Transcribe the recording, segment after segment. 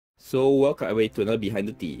So welcome away to another Behind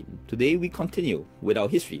the Theme. Today we continue with our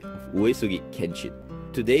history of Uesugi Kenshin.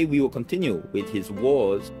 Today we will continue with his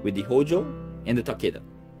wars with the Hojo and the Takeda.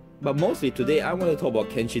 But mostly today I want to talk about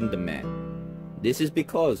Kenshin the man. This is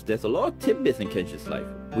because there's a lot of tidbits in Kenshin's life,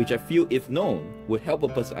 which I feel if known would help a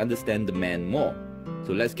person understand the man more.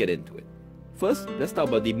 So let's get into it. First, let's talk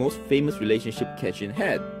about the most famous relationship Kenshin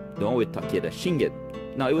had, the one with Takeda Shingen.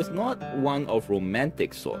 Now it was not one of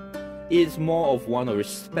romantic sort. It is more of one of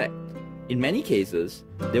respect. In many cases,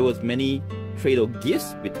 there was many trade of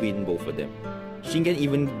gifts between both of them. Shingen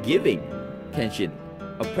even giving Kenshin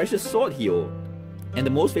a precious sword he owned. And the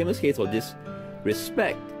most famous case of this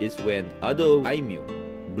respect is when other Daimyo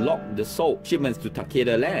blocked the salt shipments to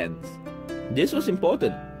Takeda lands. This was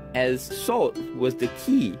important as salt was the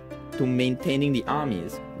key to maintaining the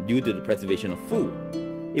armies due to the preservation of food.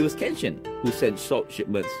 It was Kenshin who sent salt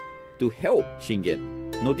shipments to help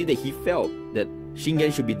Shingen, noting that he felt that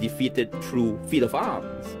Shingen should be defeated through feat of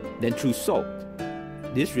arms than through salt.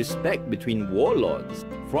 This respect between warlords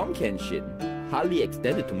from Kenshin hardly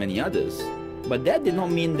extended to many others, but that did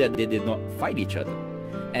not mean that they did not fight each other,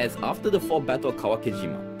 as after the fourth battle of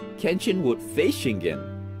Kawakejima, Kenshin would face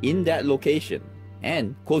Shingen in that location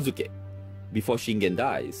and Kozuke before Shingen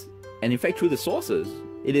dies. And in fact, through the sources,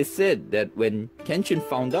 it is said that when Kenshin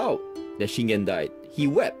found out that Shingen died, he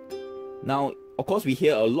wept. Now, of course, we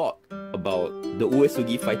hear a lot about the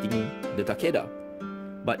Uesugi fighting the Takeda,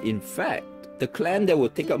 but in fact, the clan that will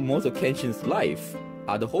take up most of Kenshin's life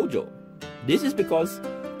are the Hojo. This is because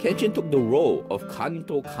Kenshin took the role of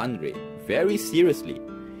Kanto Kanrei very seriously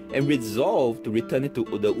and resolved to return it to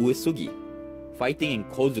the Uesugi, fighting in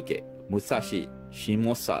Kozuke, Musashi,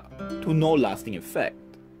 Shimosa, to no lasting effect.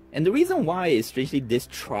 And the reason why is strangely this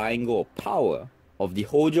triangle of power of the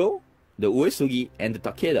Hojo, the Uesugi, and the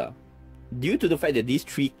Takeda, due to the fact that these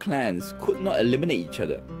three clans could not eliminate each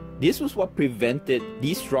other. This was what prevented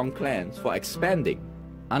these strong clans from expanding.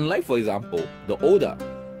 Unlike, for example, the Oda.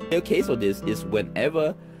 The case of this is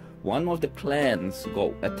whenever one of the clans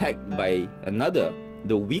got attacked by another,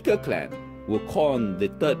 the weaker clan will call on the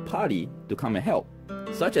third party to come and help,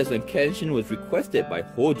 such as when Kenshin was requested by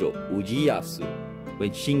Hojo Ujiyasu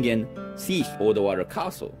when Shingen sieged Odawara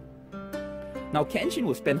Castle. Now Kenshin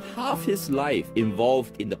would spend half his life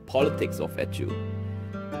involved in the politics of Echu.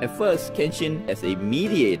 At first, Kenshin as a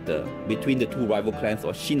mediator between the two rival clans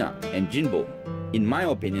of Shina and Jinbo, in my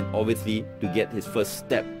opinion obviously to get his first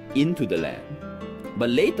step into the land. But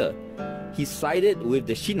later, he sided with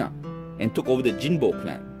the Shina and took over the Jinbo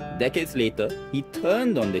clan. Decades later, he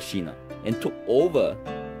turned on the Shina and took over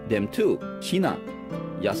them too. Shina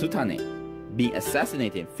Yasutane being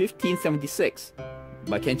assassinated in 1576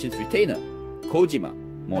 by Kenshin's retainer, Kojima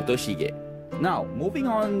Motoshige. Now, moving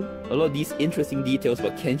on a lot of these interesting details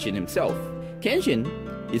about Kenshin himself. Kenshin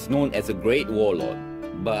is known as a great warlord,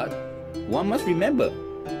 but one must remember,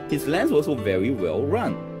 his lands were also very well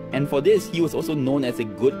run. And for this, he was also known as a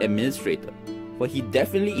good administrator, for he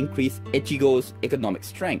definitely increased Echigo's economic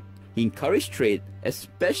strength. He encouraged trade,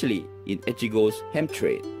 especially in Echigo's hemp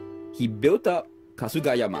trade. He built up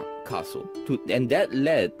Kasugayama Castle, and that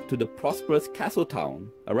led to the prosperous castle town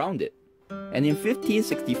around it. And in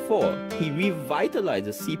 1564, he revitalized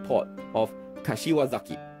the seaport of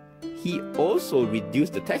Kashiwazaki. He also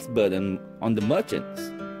reduced the tax burden on the merchants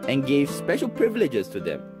and gave special privileges to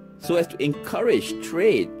them so as to encourage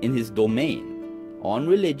trade in his domain. On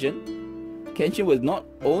religion, Kenshin was not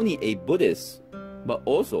only a Buddhist, but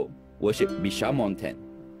also worshipped Bishamonten,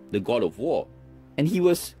 the god of war. And he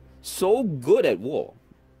was so good at war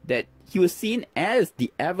that he was seen as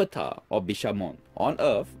the avatar of Bishamon on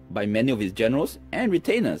earth by many of his generals and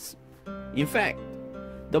retainers. In fact,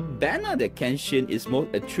 the banner that Kenshin is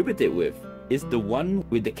most attributed with is the one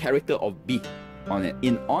with the character of Bi on it,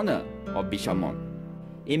 in honor of Bishamon.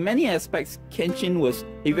 In many aspects, Kenshin was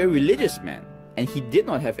a very religious man, and he did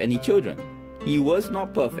not have any children. He was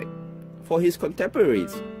not perfect, for his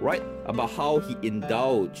contemporaries write about how he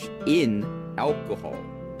indulged in alcohol,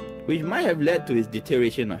 which might have led to his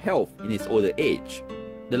deterioration of health in his older age.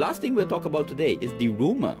 The last thing we'll talk about today is the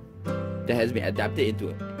rumor that has been adapted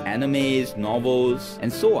into animes, novels,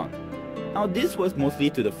 and so on. Now this was mostly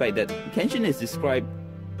to the fact that Kenshin is described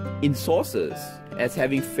in sources as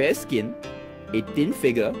having fair skin, a thin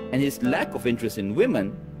figure, and his lack of interest in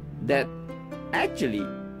women, that actually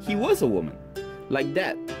he was a woman, like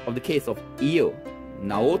that of the case of Iyo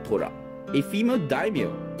Naotora, a female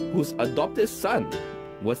daimyo whose adopted son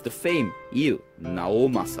was the famed Iyo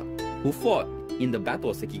Naomasa, who fought in the Battle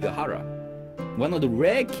of Sekigahara, one of the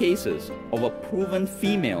rare cases of a proven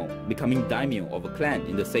female becoming daimyo of a clan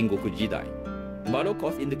in the Sengoku Jidai. But of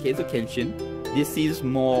course, in the case of Kenshin, this is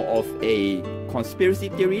more of a conspiracy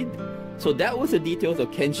theory. So that was the details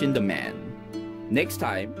of Kenshin the man. Next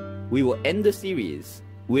time, we will end the series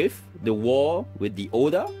with the war with the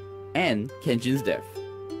Oda and Kenshin's death.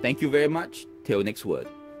 Thank you very much. Till next word.